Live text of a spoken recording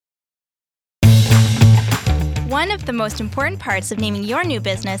One of the most important parts of naming your new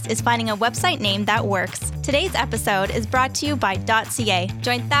business is finding a website name that works. Today's episode is brought to you by .ca.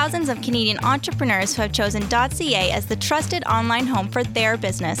 Join thousands of Canadian entrepreneurs who have chosen .ca as the trusted online home for their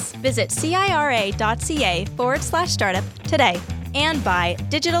business. Visit cira.ca/startup today. And by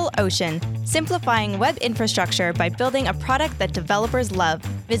DigitalOcean, simplifying web infrastructure by building a product that developers love.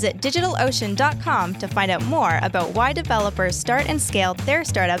 Visit DigitalOcean.com to find out more about why developers start and scale their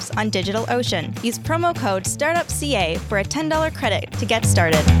startups on DigitalOcean. Use promo code StartupCA for a $10 credit to get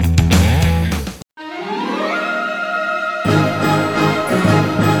started.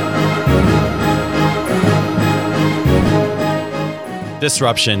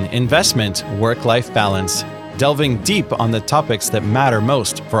 Disruption, investment, work-life balance. Delving deep on the topics that matter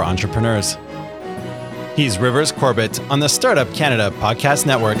most for entrepreneurs. He's Rivers Corbett on the Startup Canada Podcast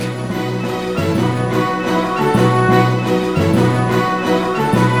Network.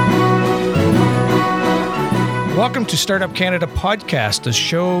 Welcome to Startup Canada Podcast, the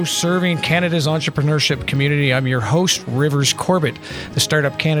show serving Canada's entrepreneurship community. I'm your host, Rivers Corbett. The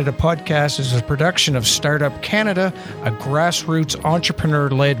Startup Canada Podcast is a production of Startup Canada, a grassroots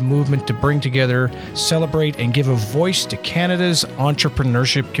entrepreneur-led movement to bring together, celebrate, and give a voice to Canada's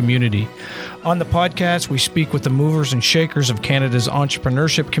entrepreneurship community. On the podcast, we speak with the movers and shakers of Canada's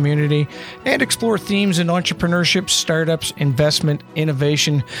entrepreneurship community and explore themes in entrepreneurship, startups, investment,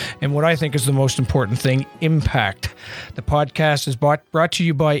 innovation, and what I think is the most important thing, impact. The podcast is brought to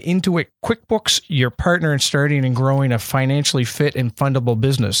you by Intuit QuickBooks, your partner in starting and growing a financially fit and fundable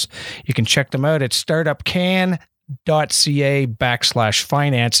business. You can check them out at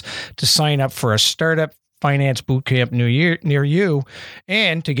startupcan.ca/finance to sign up for a startup finance bootcamp near you,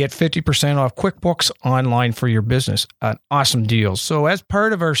 and to get 50% off QuickBooks online for your business. An awesome deal. So as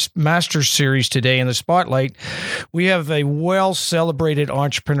part of our Masters series today in the Spotlight, we have a well-celebrated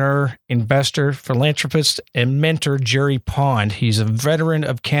entrepreneur, investor, philanthropist, and mentor, Gerry Pond. He's a veteran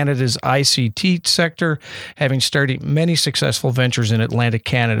of Canada's ICT sector, having started many successful ventures in Atlantic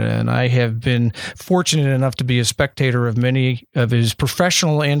Canada, and I have been fortunate enough to be a spectator of many of his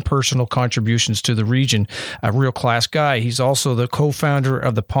professional and personal contributions to the region. A real class guy. He's also the co-founder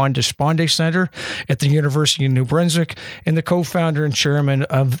of the Pond Desponde Center at the University of New Brunswick and the co-founder and chairman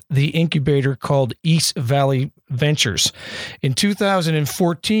of the incubator called East Valley Ventures. In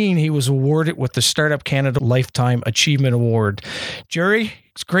 2014, he was awarded with the Startup Canada Lifetime Achievement Award. Gerry,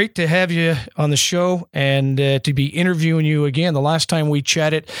 it's great to have you on the show and to be interviewing you again. The last time we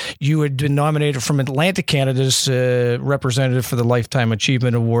chatted, you had been nominated from Atlantic Canada's representative for the Lifetime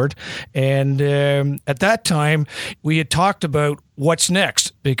Achievement Award. And at that time, we had talked about what's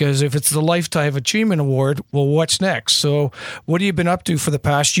next, because if it's the Lifetime Achievement Award, well, what's next? So what have you been up to for the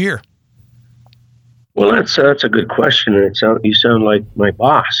past year? Well, that's a good question. You sound like my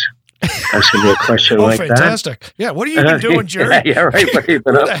boss. Asking me a question like fantastic. That. Yeah, what have you been doing, Gerry? Yeah, right. What have you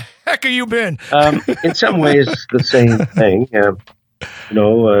been Where up? the heck have you been? In some ways, the same thing.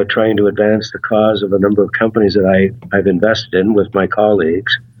 Trying to advance the cause of a number of companies that I've invested in with my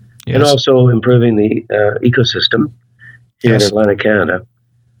colleagues, yes. And also improving the ecosystem here in Atlantic Canada.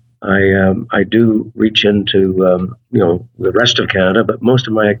 I do reach into the rest of Canada, but most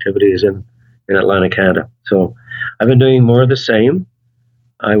of my activity is in Atlantic Canada. So I've been doing more of the same.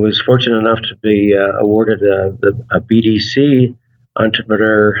 I was fortunate enough to be awarded a BDC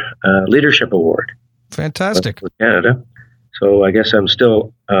Entrepreneur Leadership Award. Fantastic. For Canada. So I guess I'm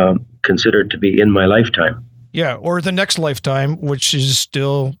still considered to be in my lifetime. Yeah, or the next lifetime, which is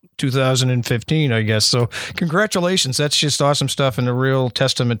still 2015, I guess. So congratulations. That's just awesome stuff and a real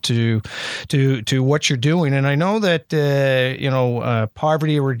testament to what you're doing. And I know that,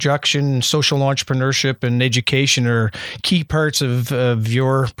 poverty reduction, social entrepreneurship, and education are key parts of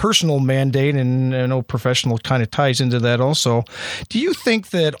your personal mandate. And I know professional kind of ties into that also. Do you think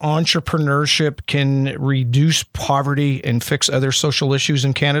that entrepreneurship can reduce poverty and fix other social issues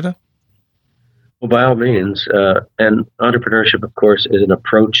in Canada? Well, by all means, and entrepreneurship, of course, is an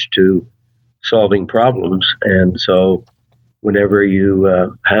approach to solving problems. And so whenever you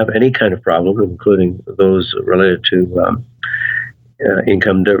have any kind of problem, including those related to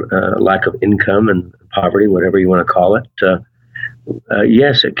income, lack of income and poverty, whatever you want to call it,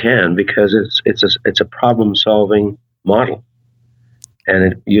 yes, it can, because it's a problem-solving model. And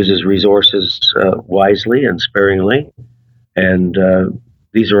it uses resources wisely and sparingly. And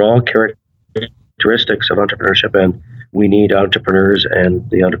these are all characteristics of entrepreneurship, and we need entrepreneurs and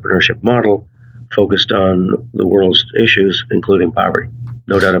the entrepreneurship model focused on the world's issues, including poverty.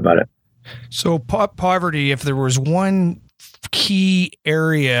 No doubt about it. So poverty, if there was one key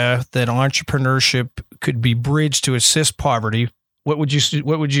area that entrepreneurship could be bridged to assist poverty, what would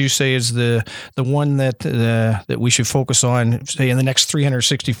you say is the one that we should focus on, say, in the next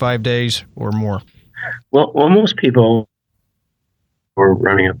 365 days or more? Well, most people who are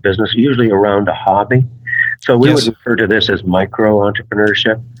running a business usually around a hobby. So we would refer to this as micro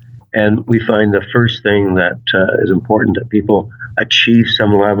entrepreneurship. And we find the first thing that is important that people achieve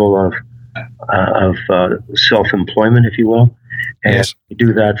some level of self-employment, if you will. And they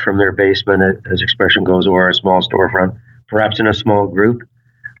do that from their basement, as expression goes, or a small storefront, perhaps in a small group.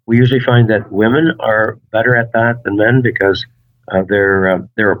 We usually find that women are better at that than men because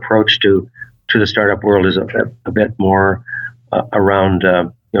their approach to the startup world is a bit more around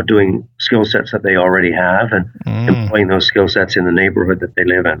doing skill sets that they already have and employing those skill sets in the neighborhood that they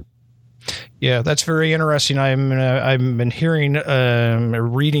live in. Yeah, that's very interesting. I've been hearing,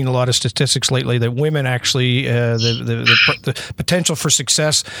 reading a lot of statistics lately that women actually the potential for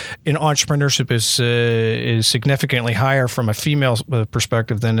success in entrepreneurship is significantly higher from a female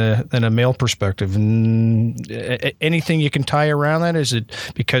perspective than a male perspective. And anything you can tie around that? Is it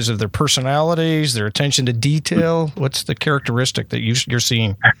because of their personalities, their attention to detail? What's the characteristic that you're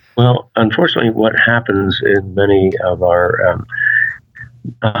seeing? Well, unfortunately, what happens in many of our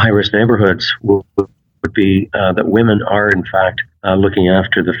high-risk neighborhoods would be that women are, in fact, looking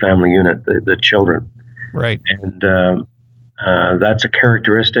after the family unit, the children. Right. And that's a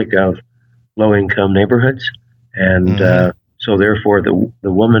characteristic of low-income neighborhoods. And so, therefore, the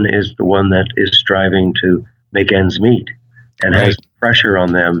woman is the one that is striving to make ends meet and has pressure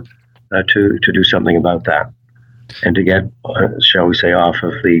on them to do something about that and to get, shall we say, off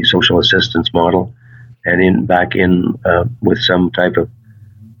of the social assistance model and back in with some type of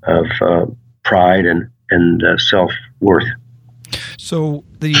pride and self-worth. So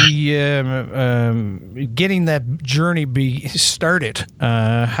the getting that journey started,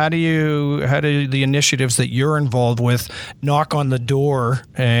 how do the initiatives that you're involved with knock on the door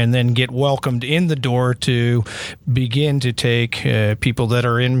and then get welcomed in the door to begin to take people that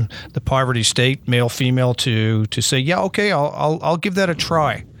are in the poverty state, male, female, to say, yeah, okay, I'll give that a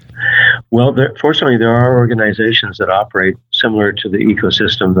try? Well, fortunately, there are organizations that operate similar to the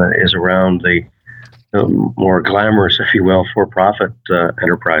ecosystem that is around the more glamorous, if you will, for-profit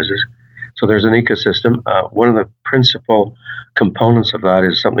enterprises. So there's an ecosystem. One of the principal components of that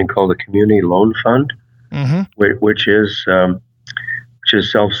is something called a community loan fund, which is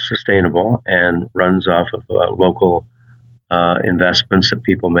self-sustainable and runs off of local investments that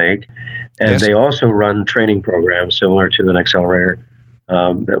people make. And they also run training programs similar to an accelerator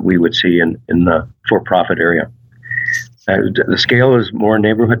that we would see in the for-profit area. The scale is more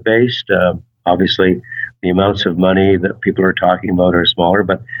neighborhood-based. Obviously, the amounts of money that people are talking about are smaller,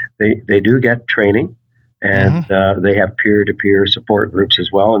 but they do get training, and they have peer-to-peer support groups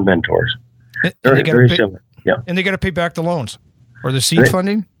as well and mentors. Very similar. Yeah. And they got to pay back the loans or the seed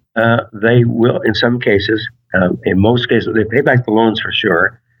funding? They will, in some cases. In most cases, they pay back the loans for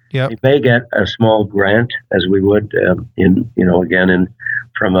sure. Yep. They may get a small grant, as we would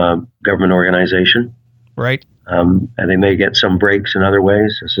from a government organization. Right. And they may get some breaks in other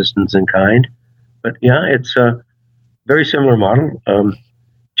ways, assistance in kind. But yeah, it's a very similar model,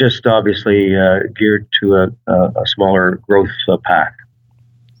 just obviously geared to a smaller growth path.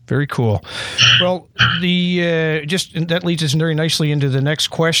 Very cool. Well, that leads us very nicely into the next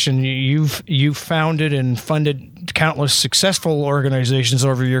question. You've founded and funded countless successful organizations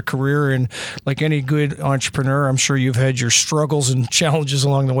over your career, and like any good entrepreneur, I'm sure you've had your struggles and challenges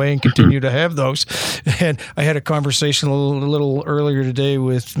along the way and continue to have those. And I had a conversation a little earlier today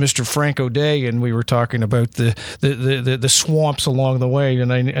with Mr. Frank O'Day, and we were talking about the swamps along the way.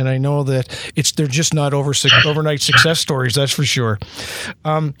 And I know that they're just not overnight success stories, that's for sure.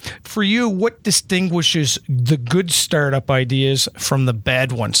 For you, what distinguishes the good startup ideas from the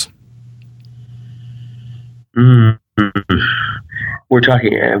bad ones? We're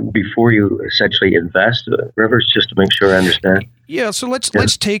talking before you essentially invest, Rivers, just to make sure I understand. Yeah, so let's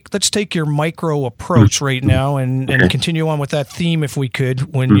take your micro approach right now and continue on with that theme if we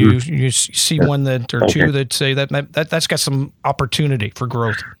could. When you see one or two that say that's got some opportunity for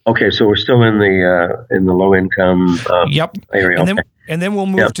growth. Okay, so we're still in the low income area. And then we'll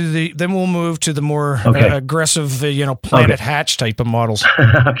move to the more aggressive, Planet Hatch type of models.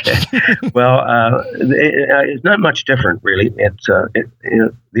 Okay. Well, it's not much different, really. It's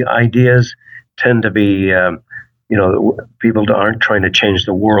the ideas tend to be, people aren't trying to change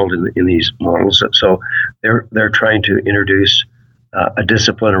the world in these models. So they're trying to introduce a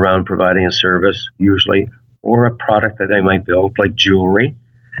discipline around providing a service, usually, or a product that they might build, like jewelry.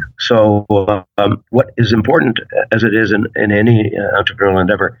 So what is important, as it is in any entrepreneurial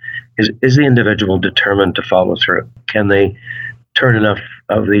endeavor, is the individual determined to follow through? Can they turn enough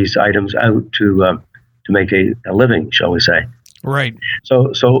of these items out to make a living, shall we say. Right.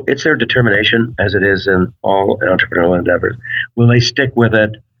 So it's their determination, as it is in all entrepreneurial endeavors. Will they stick with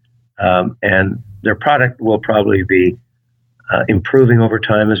it? And their product will probably be improving over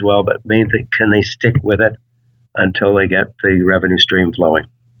time as well, but main thing, can they stick with it until they get the revenue stream flowing?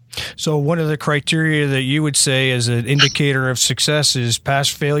 So one of the criteria that you would say is an indicator of success is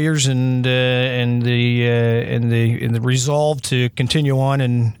past failures and the resolve to continue on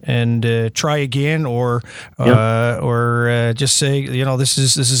and try again, or just say, this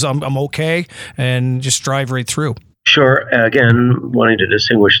is I'm okay, and just drive right through. Sure. Again, wanting to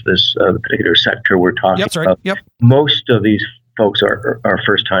distinguish this the particular sector we're talking about. Yep. Most of these folks are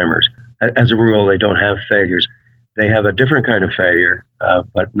first timers. As a rule, they don't have failures. They have a different kind of failure,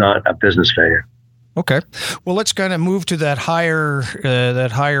 but not a business failure. Okay. Well, let's kind of move to that higher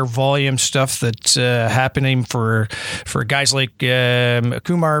volume stuff that's happening for guys like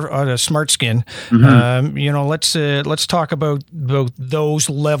Kumar on a Smart Skin. Mm-hmm. Let's talk about those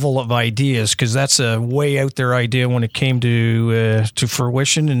level of ideas, because that's a way out there idea when it came to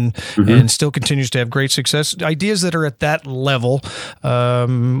fruition and still continues to have great success. Ideas that are at that level.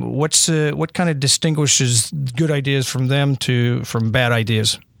 What kind of distinguishes good ideas from bad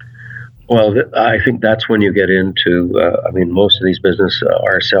ideas? Well, I think that's when you get into, most of these business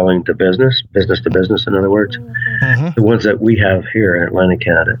are selling to business to business, in other words. Mm-hmm. The ones that we have here in Atlantic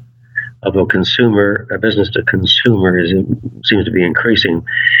Canada, although business to consumer seems to be increasing.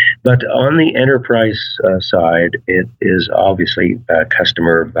 But on the enterprise side, it is obviously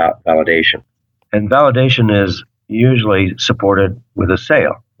customer validation. And validation is usually supported with a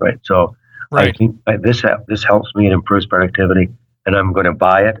sale, right? So right. I think this helps me, it improves productivity, and I'm going to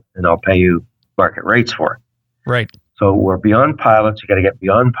buy it, and I'll pay you market rates for it. Right. So we're beyond pilots. You got to get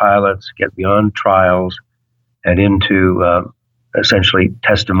beyond pilots, get beyond trials, and into essentially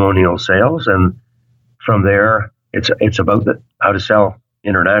testimonial sales. And from there, it's about how to sell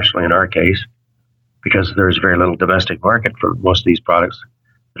internationally in our case, because there's very little domestic market for most of these products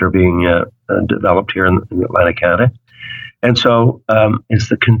that are being developed here in Atlantic Canada. And so it's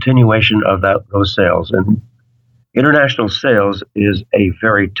the continuation of those sales. And international sales is a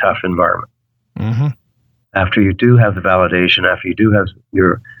very tough environment. Mm-hmm. After you do have the validation, after you do have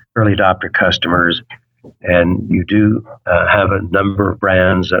your early adopter customers, and you do have a number of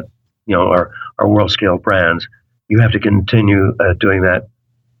brands that are world scale brands, you have to continue doing that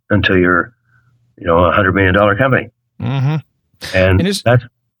until you're a $100 million company. Mm-hmm. And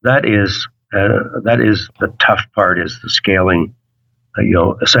that is the tough part, is the scaling.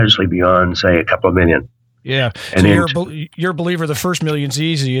 Essentially beyond, say, a couple of million. Yeah. And so you're a believer the first million's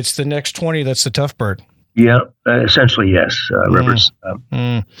easy. It's the next 20 that's the tough part. Yeah, essentially, yes, Rivers.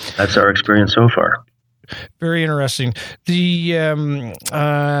 That's our experience so far. Very interesting. The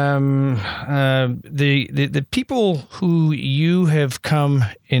people who you have come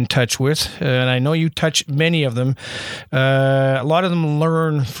in touch with, and I know you touch many of them, a lot of them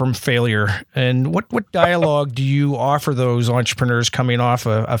learn from failure. And what dialogue do you offer those entrepreneurs coming off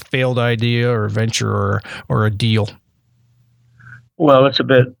a failed idea or a venture or a deal? Well, it's a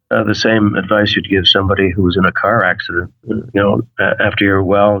bit the same advice you'd give somebody who was in a car accident. After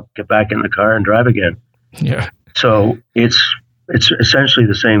you're get back in the car and drive again. Yeah. So it's essentially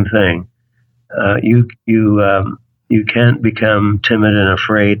the same thing. You can't become timid and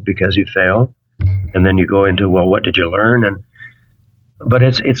afraid because you fail, and then you go into, well, what did you learn? But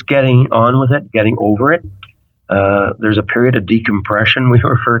it's getting on with it, getting over it. There's a period of decompression, we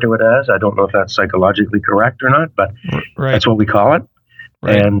refer to it as. I don't know if that's psychologically correct or not, but right. That's what we call it.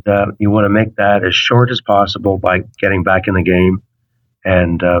 Right. And you want to make that as short as possible by getting back in the game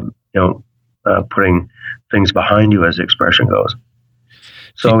and putting things behind you, as the expression goes.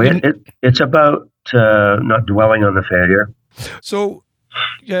 So it's about not dwelling on the failure. So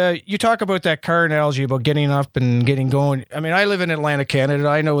you talk about that car analogy about getting up and getting going. I mean, I live in Atlantic Canada.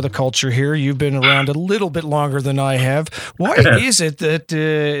 I know the culture here. You've been around a little bit longer than I have. Why is it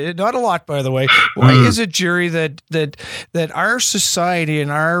that, not a lot, by the way, why is it, Gerry, that our society and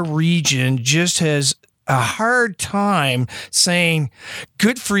our region just has a hard time saying,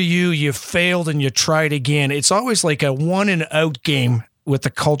 good for you, you failed and you tried again? It's always like a one and out game with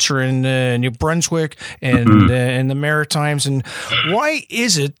the culture in New Brunswick and the Maritimes. And why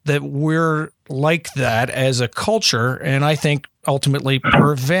is it that we're like that as a culture? And I think ultimately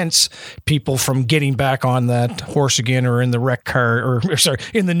prevents people from getting back on that horse again, or in the wrecked car,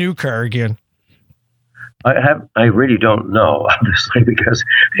 in the new car again. I really don't know, obviously, because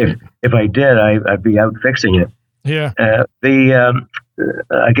if I did, I'd be out fixing it. Yeah.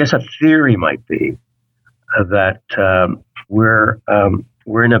 I guess a theory might be that we're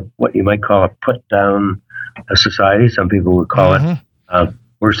in a what you might call a put down society. Some people would call it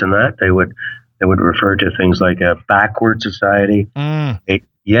worse than that. They would refer to things like a backward society, a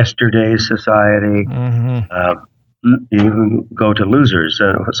yesterday society. You even go to losers,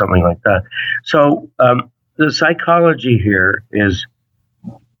 something like that. So the psychology here is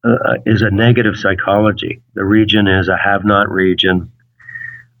a negative psychology. The region is a have-not region.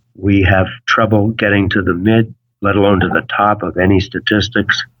 We have trouble getting to the mid, let alone to the top of any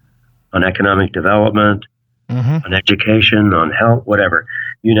statistics on economic development, on education, on health, whatever,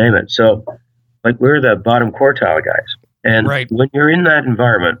 you name it. So, like, we're the bottom quartile guys. And when you're in that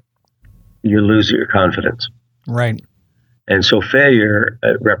environment, you lose your confidence. Right. And so failure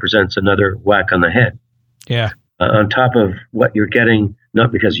represents another whack on the head. Yeah. On top of what you're getting,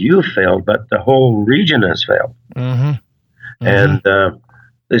 not because you failed, but the whole region has failed. And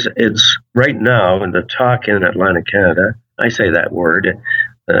it's right now in the talk in Atlantic Canada. I say that word,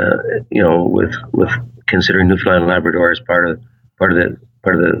 with considering Newfoundland and Labrador as part of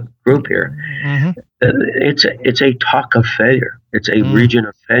the group here. It's a talk of failure. It's a region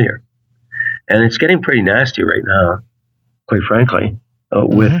of failure, and it's getting pretty nasty right now, quite frankly,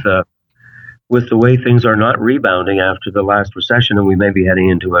 with the way things are not rebounding after the last recession, and we may be heading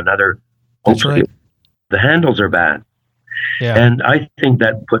into another. Hopefully, the handles are bad. Yeah. And I think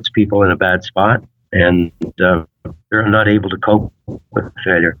that puts people in a bad spot, and they're not able to cope with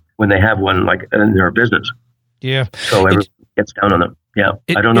failure when they have one like in their business. Yeah. So everyone gets down on them. Yeah,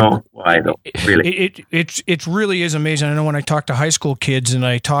 I don't know why though. Really, it really is amazing. I know when I talk to high school kids and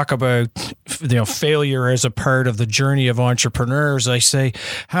I talk about failure as a part of the journey of entrepreneurs, I say,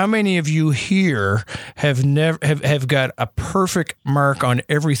 how many of you here have got a perfect mark on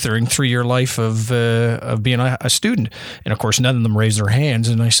everything through your life of being a student? And of course, none of them raise their hands.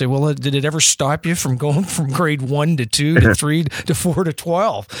 And I say, well, did it ever stop you from going from grade 1 to 2 to 3 to 4 to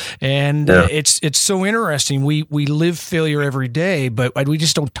 12? And it's so interesting. We live failure every day, but we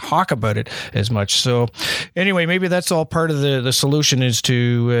just don't talk about it as much. So anyway, maybe that's all part of the solution is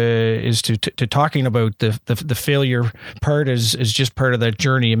to talking about the failure part as just part of that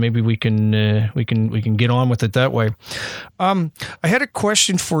journey, and maybe we can get on with it that way. I had a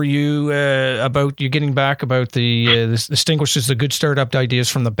question for you about you getting back about this distinguishes the good startup ideas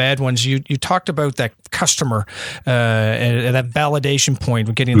from the bad ones. You talked about that customer and that validation point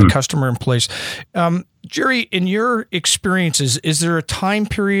of getting the customer in place. Gerry, in your experiences, is there a time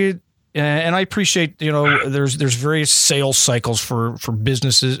period? And I appreciate, there's various sales cycles for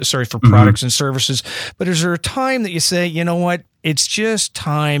businesses, for products and services. But is there a time that you say, you know what, it's just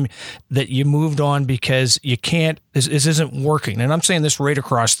time that you moved on because you can't, this isn't working? And I'm saying this right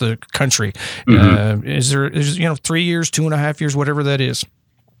across the country. Is 3 years, 2.5 years, whatever that is?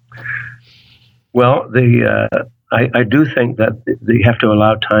 Well, I do think that you have to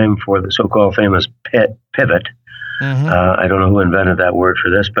allow time for the so-called famous pivot. I don't know who invented that word for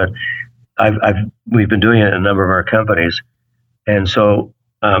this, but we've been doing it in a number of our companies, and so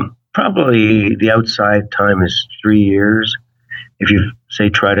probably the outside time is 3 years. If you've say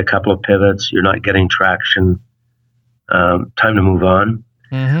tried a couple of pivots, you're not getting traction. Time to move on.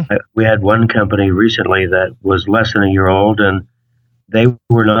 We had one company recently that was less than a year old, and they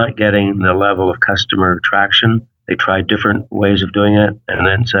were not getting the level of customer traction. They tried different ways of doing it, and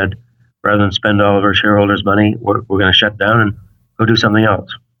then said, rather than spend all of our shareholders' money, we're going to shut down and go do something else,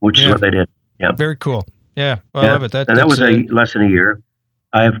 which is what they did. Yeah, very cool. Yeah, well, I love it. That was less than a year.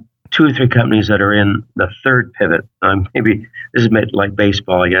 I have 2 or 3 companies that are in the third pivot. Maybe this is like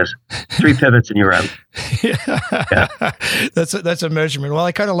baseball, I guess. 3 pivots and you're out. Yeah. That's a measurement. Well,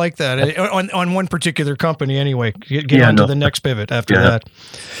 I kind of like that on one particular company anyway. Get on to the next pivot after that.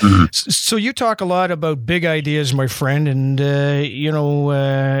 So you talk a lot about big ideas, my friend, and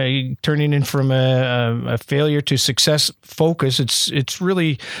turning in from a failure to success focus. It's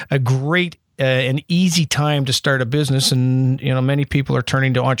really a great an easy time to start a business, and many people are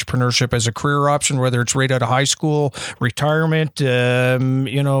turning to entrepreneurship as a career option, whether it's right out of high school, retirement,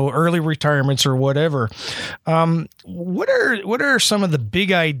 early retirements or whatever. What are some of the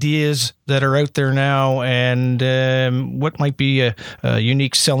big ideas that are out there now, and what might be a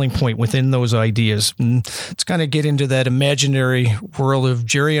unique selling point within those ideas? And let's kind of get into that imaginary world of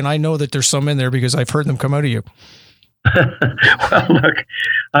Gerry, and I know that there's some in there because I've heard them come out of you. Well, look,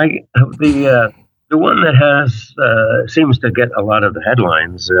 the one that has seems to get a lot of the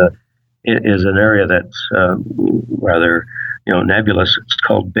headlines is an area that's rather nebulous. It's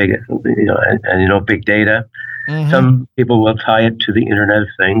called big big data. Some people will tie it to the Internet of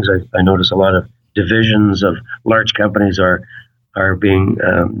Things. I notice a lot of divisions of large companies are being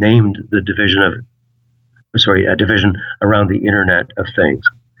named the division of a division around the Internet of Things.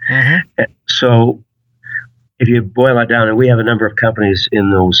 So if you boil it down, and we have a number of companies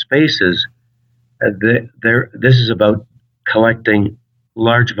in those spaces, this is about collecting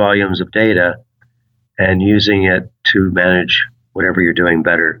large volumes of data and using it to manage whatever you're doing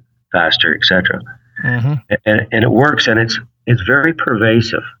better, faster, etc. And it works, and it's very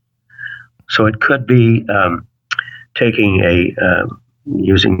pervasive. So it could be taking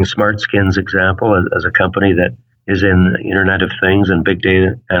using SmartSkin's example as a company that is in the Internet of Things and big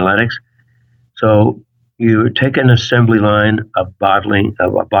data analytics. So you take an assembly line, a bottling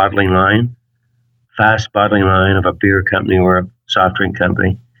line, fast bottling line of a beer company or a soft drink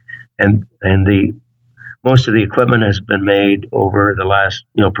company, and most of the equipment has been made over the last,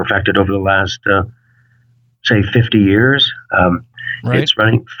 perfected over the last, say, 50 years. It's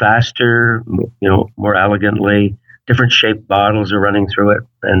running faster, more elegantly. Different shaped bottles are running through it,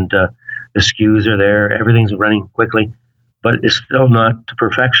 and the SKUs are there. Everything's running quickly, but it's still not to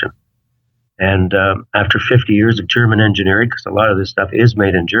perfection. And after 50 years of German engineering, because a lot of this stuff is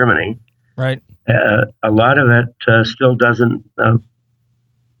made in Germany, a lot of that still doesn't,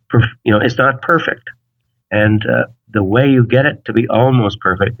 it's not perfect. And the way you get it to be almost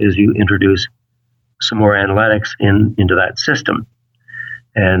perfect is you introduce some more analytics into that system.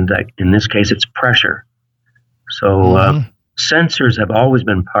 And in this case, it's pressure. So sensors have always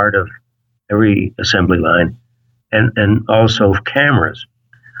been part of every assembly line, and also cameras.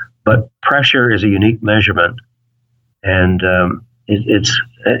 But pressure is a unique measurement, and it's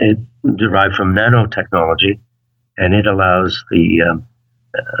derived from nanotechnology, and it allows the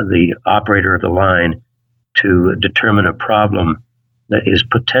operator of the line to determine a problem that is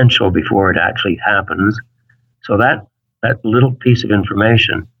potential before it actually happens. So that little piece of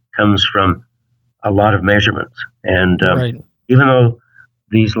information comes from a lot of measurements. And even though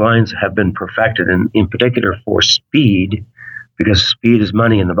these lines have been perfected, and in particular for speed, because speed is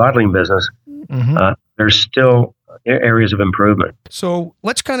money in the bottling business, there's still areas of improvement. So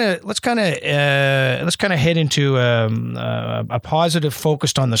let's kind of head into a positive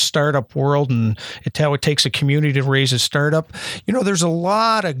focused on the startup world and how it takes a community to raise a startup. There's a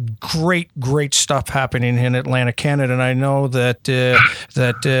lot of great stuff happening in Atlantic Canada, and I know that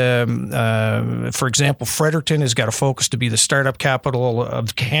for example, Fredericton has got a focus to be the startup capital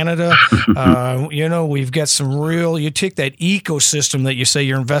of Canada. We've got some real. You take that ecosystem that you say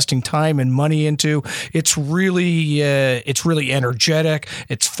you're investing time and money into. It's really energetic,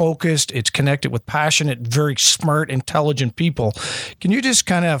 it's focused, it's connected with passionate, very smart, intelligent people. Can you just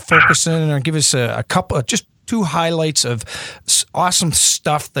kind of focus in and give us a couple, just two highlights of awesome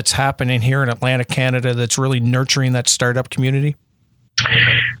stuff that's happening here in Atlantic Canada that's really nurturing that startup community?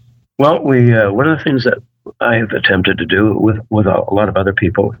 Well, one of the things that I have attempted to do with a lot of other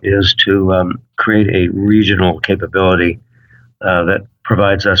people is to create a regional capability that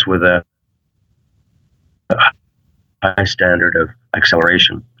provides us with a high standard of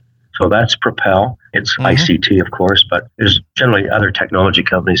acceleration. So that's Propel. It's ICT, of course, but there's generally other technology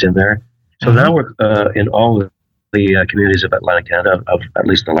companies in there. So now we're in all of the communities of Atlantic Canada, of at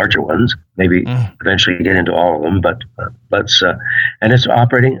least the larger ones, maybe eventually get into all of them, but and it's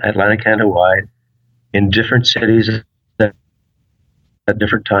operating Atlantic Canada-wide in different cities at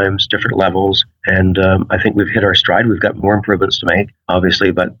different times, different levels. And I think we've hit our stride. We've got more improvements to make,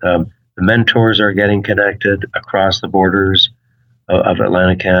 obviously, but the mentors are getting connected across the borders of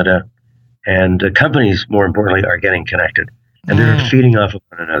Atlantic Canada, and the companies, more importantly, are getting connected, and they're feeding off of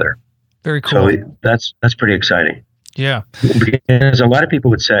one another. Very cool. So that's pretty exciting. Yeah. Because a lot of people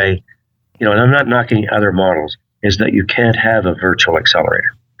would say, and I'm not knocking other models, is that you can't have a virtual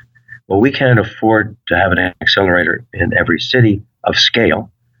accelerator. Well, we can't afford to have an accelerator in every city of scale.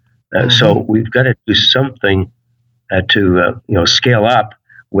 So we've got to do something to scale up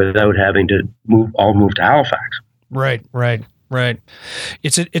without having to move to Halifax. Right.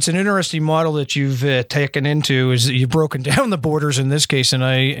 It's an interesting model that you've taken into, is that you've broken down the borders in this case, and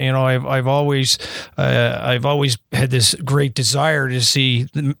I've always had this great desire to see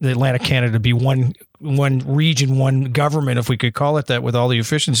the Atlantic Canada be one region, one government, if we could call it that, with all the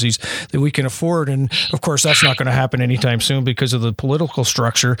efficiencies that we can afford. And of course, that's not going to happen anytime soon because of the political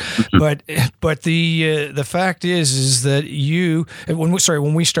structure. But the fact is that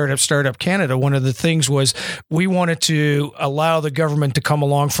when we started Startup Canada, one of the things was we wanted to allow the government to come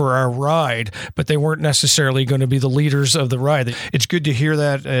along for our ride, but they weren't necessarily going to be the leaders of the ride. It's good to hear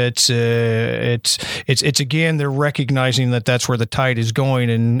that. It's again, they're recognizing that that's where the tide is going,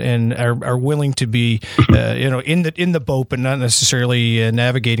 and are willing to be be, in the boat, but not necessarily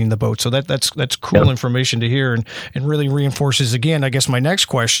navigating the boat. So that's cool information to hear, and really reinforces again. I guess my next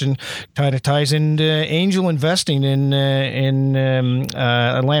question kind of ties into angel investing in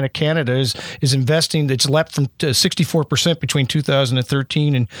Atlantic Canada. Is investing that's leapt from 64% between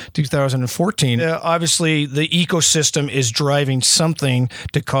 2013 and 2014. Obviously, the ecosystem is driving something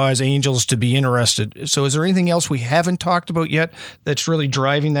to cause angels to be interested. So is there anything else we haven't talked about yet that's really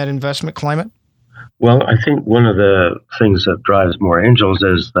driving that investment climate? Well, I think one of the things that drives more angels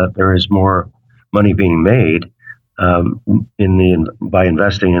is that there is more money being made by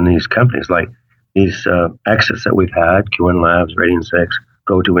investing in these companies, like these exits that we've had, QN Labs, Radian 6,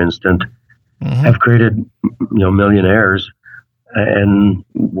 Go to Instant, have created millionaires. And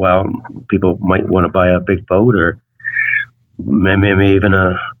while people might want to buy a big boat or maybe even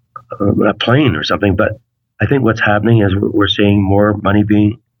a plane or something, but I think what's happening is we're seeing more money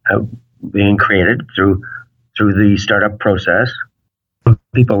being created through the startup process.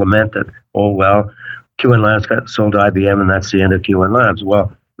 People lament that, QN Labs got sold to IBM and that's the end of QN Labs.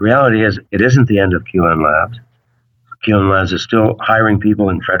 Well, the reality is it isn't the end of QN Labs. QN Labs is still hiring people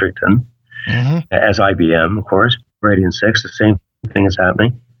in Fredericton, as IBM, of course. Radian 6, the same thing is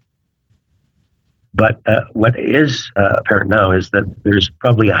happening. But what is apparent now is that there's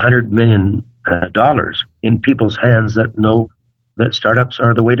probably $100 million in people's hands that know that startups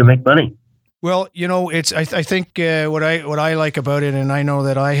are the way to make money. Well, it's I think what I like about it, and I know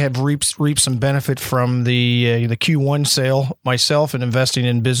that I have reaped some benefit from the Q1 sale myself and investing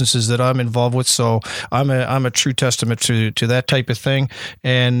in businesses that I'm involved with. So I'm a true testament to that type of thing.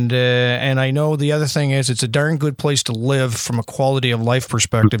 And I know the other thing is it's a darn good place to live from a quality of life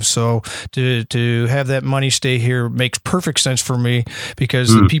perspective. So to have that money stay here makes perfect sense for me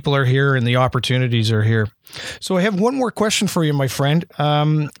because the people are here and the opportunities are here. So I have one more question for you, my friend.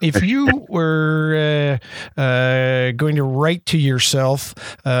 If you were going to write to yourself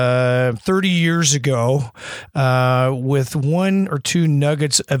 30 years ago with one or two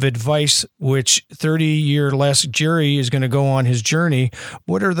nuggets of advice, which 30-year less Gerry is going to go on his journey,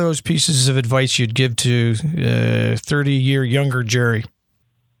 what are those pieces of advice you'd give to 30-year younger Gerry?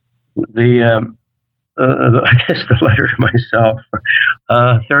 I guess the letter to myself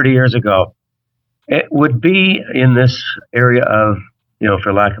 30 years ago. It would be in this area of,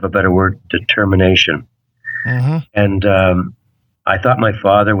 for lack of a better word, determination. And I thought my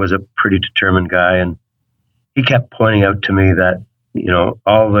father was a pretty determined guy, and he kept pointing out to me that,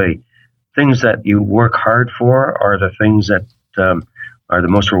 all the things that you work hard for are the things that are the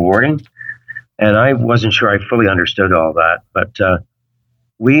most rewarding. And I wasn't sure I fully understood all that, but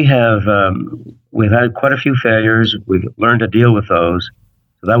we've had quite a few failures. We've learned to deal with those.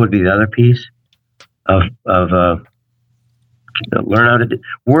 So that would be the other piece. Learn how to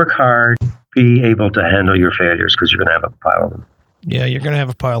work hard, be able to handle your failures because you're going to have a pile of them. Yeah, you're going to have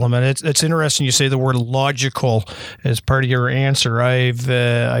a pile of them. And it's interesting you say the word logical as part of your answer.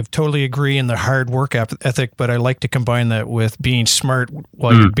 I've totally agree in the hard work ethic, but I like to combine that with being smart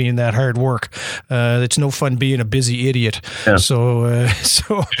while you're being that hard work. It's no fun being a busy idiot. Yeah. So that's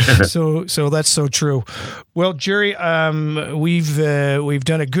so true. Well, Gerry, we've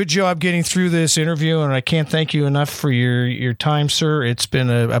done a good job getting through this interview, and I can't thank you enough for your time, sir. It's been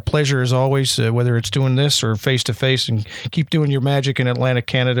a pleasure as always, whether it's doing this or face to face, and keep doing your magic in Atlantic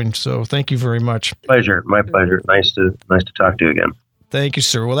Canada. And so thank you very much. Pleasure. My pleasure. Nice to talk to you again. Thank you,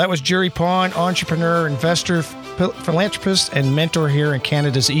 sir. Well, that was Gerry Pond, entrepreneur, investor, philanthropist, and mentor here in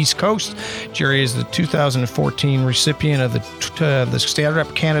Canada's East Coast. Gerry is the 2014 recipient of the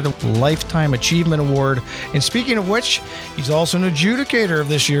Startup Canada Lifetime Achievement Award. And speaking of which, he's also an adjudicator of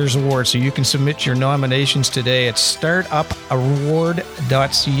this year's award. So you can submit your nominations today at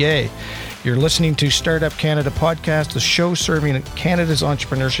startupaward.ca. You're listening to Startup Canada Podcast, the show serving Canada's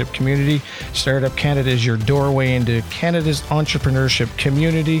entrepreneurship community. Startup Canada is your doorway into Canada's entrepreneurship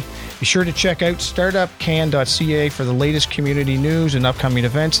community. Be sure to check out startupcan.ca for the latest community news and upcoming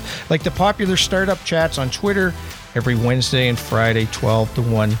events, like the popular Startup Chats on Twitter every Wednesday and Friday, 12 to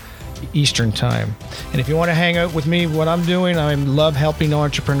 1 Eastern Time. And if you want to hang out with me, what I'm doing, I love helping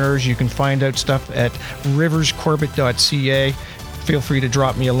entrepreneurs. You can find out stuff at riverscorbett.ca. Feel free to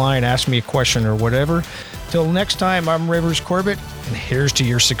drop me a line, ask me a question or whatever. Till next time, I'm Rivers Corbett, and here's to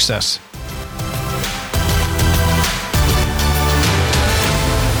your success.